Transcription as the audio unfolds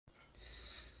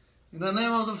In the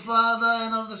name of the Father,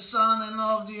 and of the Son, and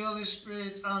of the Holy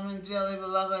Spirit, amen. Dearly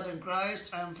beloved in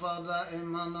Christ, I am Father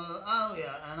Emmanuel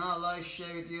Awia, and I'd like to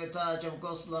share with you a touch of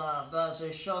God's love. That's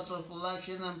a short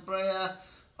reflection and prayer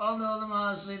on the Holy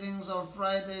Mass readings on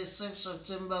Friday, 6th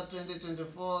September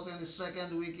 2024,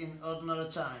 22nd week in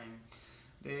Ordinary Time.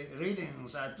 The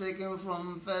readings are taken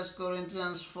from 1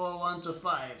 Corinthians 4,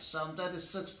 1-5, Psalm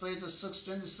 36, 3-6,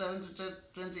 27 to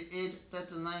 28,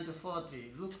 39 to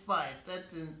 40, Luke 5,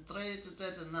 33 to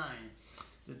 39.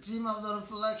 The theme of the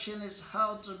reflection is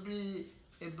how to be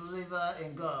a believer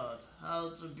in God.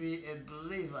 How to be a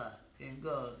believer in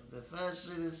God. The first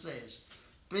reading says,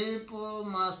 people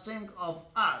must think of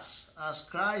us as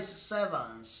Christ's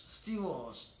servants,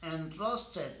 stewards,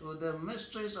 entrusted with the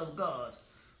mysteries of God.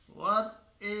 What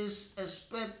is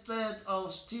expected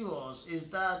of stewards is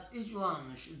that each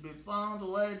one should be found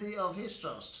worthy of his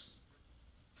trust.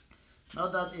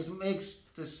 Not that it makes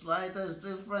the slightest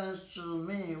difference to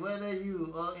me whether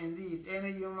you or indeed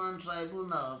any human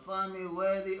tribunal find me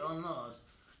worthy or not.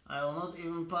 I will not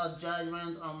even pass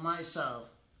judgment on myself.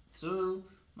 True,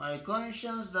 my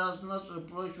conscience does not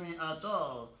reproach me at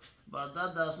all, but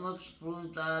that does not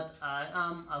prove that I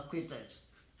am acquitted.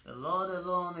 The Lord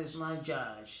alone is my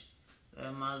judge. There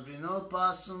must be no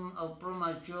passing of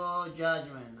premature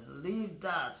judgment. Leave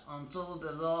that until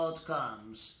the Lord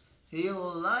comes. He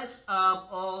will light up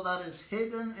all that is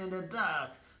hidden in the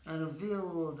dark and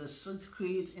reveal the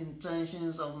secret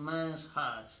intentions of men's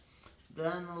hearts.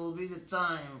 Then will be the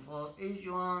time for each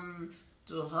one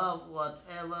to have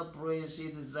whatever praise he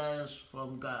desires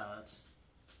from God.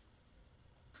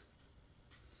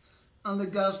 And the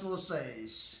Gospel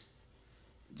says,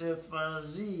 the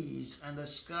Pharisees and the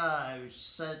scribes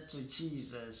said to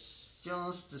Jesus,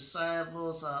 John's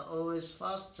disciples are always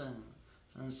fasting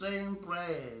and saying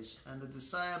prayers, and the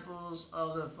disciples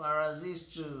of the Pharisees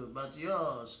too, but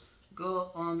yours go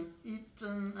on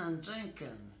eating and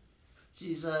drinking.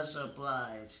 Jesus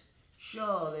replied,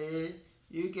 surely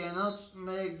you cannot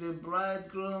make the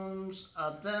bridegroom's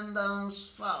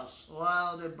attendants fast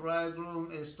while the bridegroom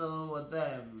is still with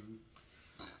them.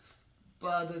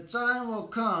 But the time will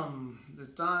come, the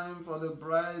time for the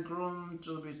bridegroom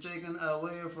to be taken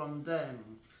away from them.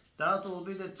 That will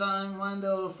be the time when they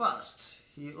will fast.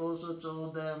 He also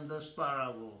told them this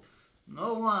parable.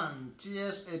 No one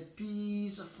tears a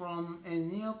piece from a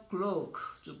new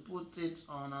cloak to put it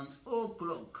on an old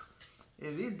cloak.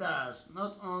 If he does,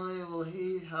 not only will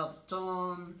he have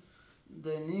torn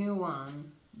the new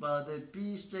one, but the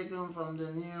piece taken from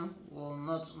the new will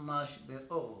not match the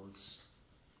old.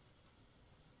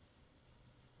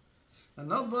 And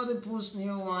nobody puts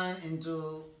new wine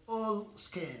into old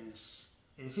skins.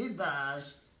 If he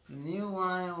does, the new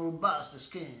wine will burst the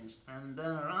skins and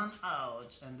then run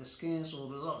out, and the skins will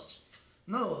be lost.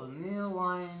 No, new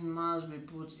wine must be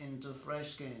put into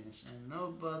fresh skins, and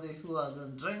nobody who has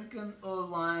been drinking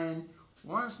old wine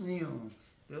wants new.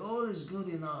 The old is good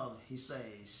enough, he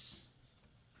says.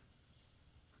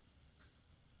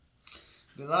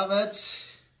 Beloved,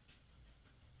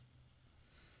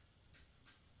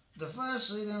 the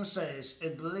first reading says, a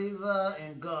believer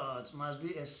in God must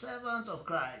be a servant of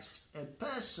Christ, a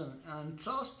person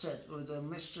entrusted with the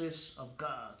mysteries of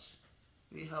God.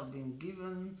 We have been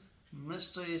given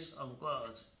mysteries of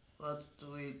God. What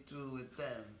do we do with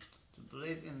them? To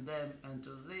believe in them and to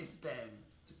live them,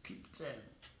 to keep them,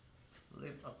 to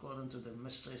live according to the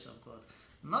mysteries of God.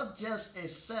 Not just a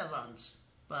servant,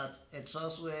 but a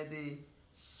trustworthy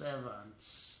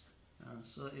servant. And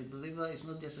so a believer is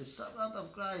not just a servant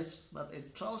of Christ, but a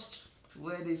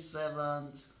trustworthy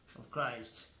servant of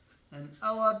Christ. And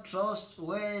our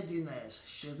trustworthiness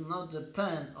should not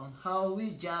depend on how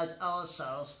we judge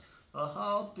ourselves or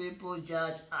how people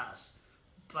judge us,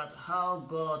 but how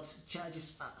God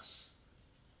judges us.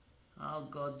 How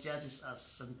God judges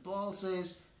us. St. Paul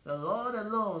says, the Lord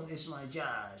alone is my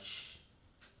judge.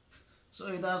 So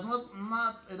it does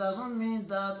not mean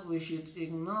that we should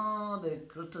ignore the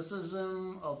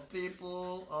criticism of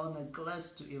people or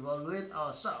neglect to evaluate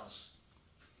ourselves.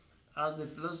 As the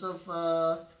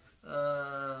philosopher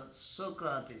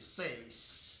Socrates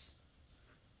says,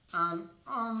 an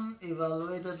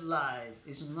unevaluated life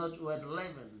is not worth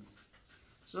living.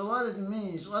 So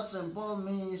what St. Paul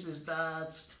means is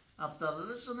that after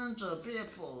listening to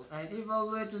people and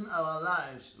evaluating our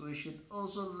lives, we should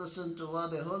also listen to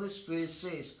what the Holy Spirit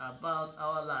says about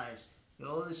our lives. The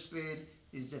Holy Spirit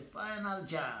is the final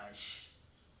judge.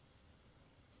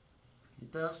 He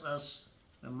tells us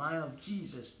the mind of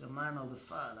Jesus, the mind of the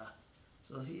Father.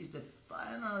 So he is the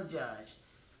final judge.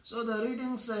 So the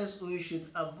reading says we should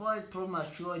avoid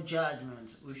premature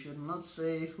judgment. We should not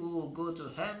say who will go to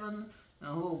heaven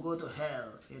and who will go to hell.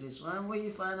 It is when we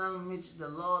finally meet the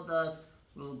Lord that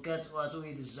we'll get what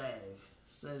we deserve,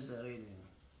 says the reading.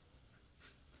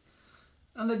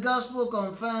 And the Gospel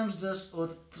confirms this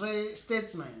with 3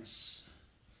 statements.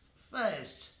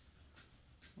 First,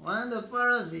 when the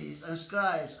Pharisees and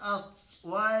scribes asked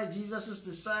why Jesus'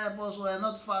 disciples were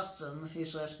not fasting,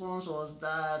 his response was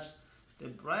that the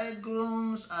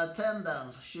bridegroom's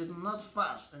attendants should not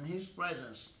fast in his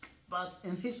presence, but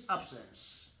in his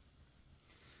absence.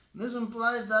 This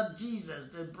implies that Jesus,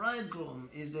 the bridegroom,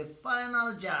 is the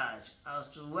final judge as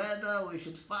to whether we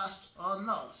should fast or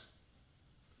not.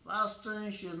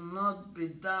 Fasting should not be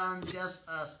done just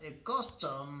as a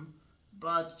custom,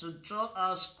 but to draw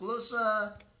us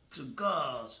closer to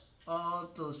God or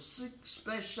to seek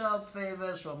special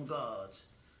favors from God.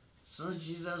 Since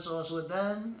Jesus was with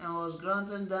them and was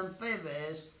granting them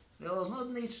favors, there was no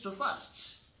need to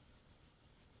fast.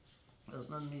 There was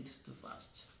no need to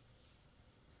fast.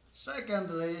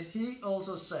 Secondly, he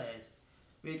also said,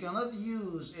 we cannot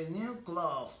use a new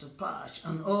cloth to patch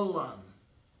an old one.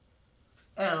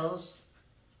 Else,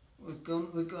 we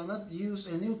cannot use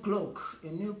a new cloak,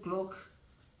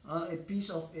 a piece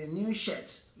of a new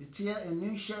shirt. We tear a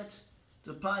new shirt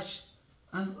to patch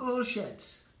an old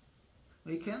shirt.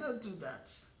 We cannot do that.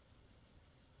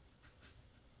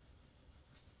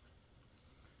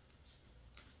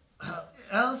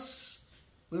 Else,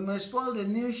 we may spoil the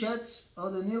new shirt or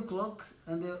the new cloak,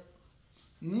 and the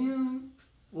new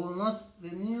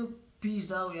piece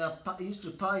that we have used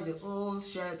to patch the old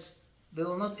shirt, they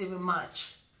will not even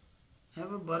match.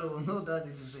 Everybody will know that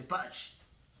it is a patch.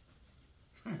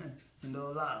 And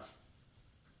they'll laugh.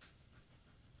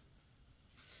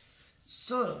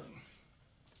 So,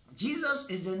 Jesus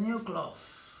is the new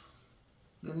cloth,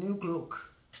 the new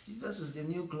cloak. Jesus is the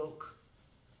new cloak.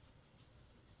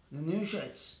 The new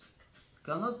shirts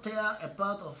cannot tear a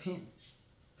part of him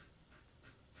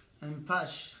and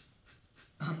patch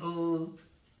an old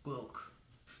cloak.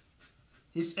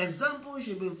 His example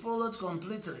should be followed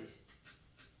completely,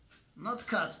 not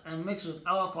cut and mixed with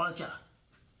our culture.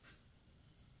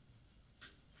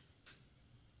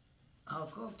 Our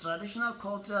traditional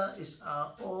culture is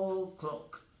our old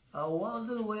cloak. Our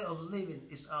worldly way of living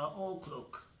is our old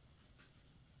cloak.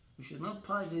 We should not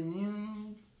patch the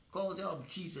new culture of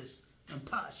Jesus and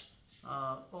patch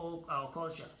our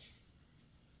culture.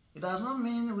 It does not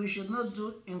mean we should not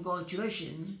do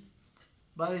enculturation,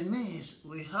 but it means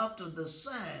we have to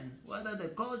discern whether the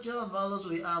cultural values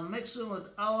we are mixing with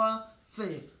our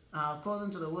faith are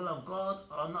according to the will of God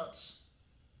or not.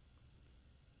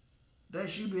 There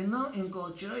should be no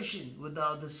enculturation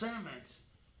without discernment.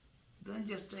 Don't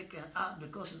just take an act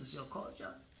because it is your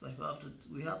culture, but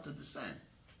we have to discern.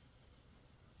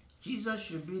 Jesus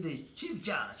should be the chief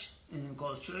judge in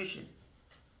enculturation.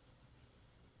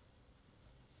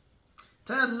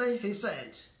 Thirdly, he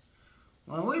said,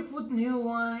 when we put new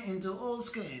wine into old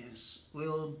skins, we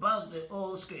will burst the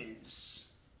old skins.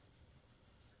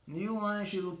 New wine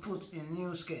should be put in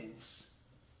new skins.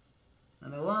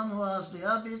 And the one who has the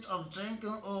habit of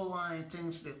drinking old wine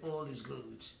thinks the old is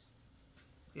good.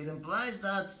 It implies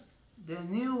that the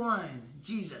new wine,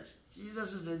 Jesus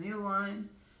is the new wine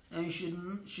and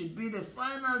should be the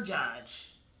final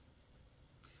judge.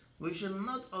 We should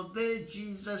not obey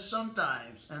Jesus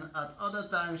sometimes and at other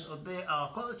times obey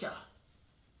our culture.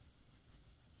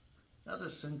 That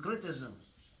is syncretism.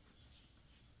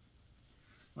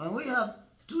 When we have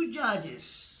 2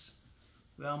 judges,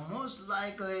 we are most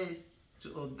likely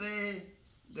to obey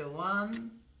the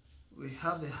one we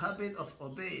have the habit of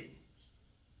obeying.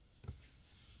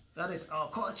 That is our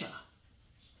culture.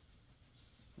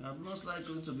 We are most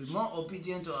likely to be more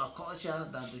obedient to our culture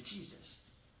than to Jesus.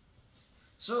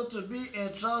 So to be a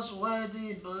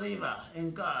trustworthy believer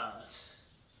in God,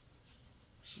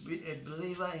 to be a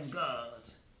believer in God,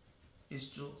 is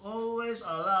to always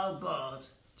allow God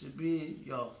to be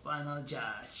your final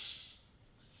judge.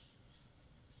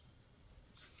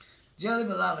 Dearly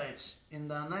beloved, in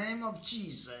the name of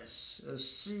Jesus,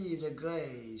 receive the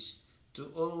grace to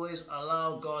always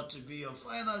allow God to be your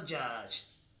final judge.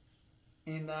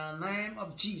 In the name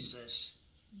of Jesus,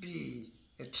 be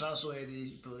a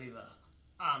trustworthy believer.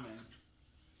 Amen.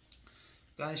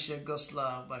 You can share God's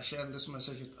love by sharing this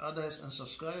message with others and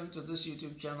subscribing to this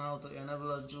YouTube channel to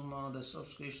enable us to do more. The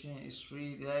subscription is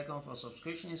free. The icon for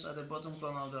subscription is at the bottom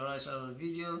corner of the right side of the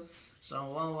video.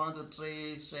 Psalm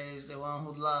 1:1-3 says, the one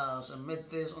who loves and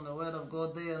meditates on the word of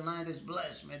God day and night is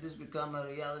blessed. May this become a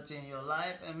reality in your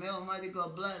life, and may Almighty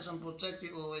God bless and protect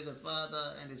you always, the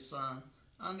Father and the Son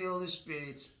and the Holy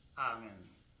Spirit. Amen.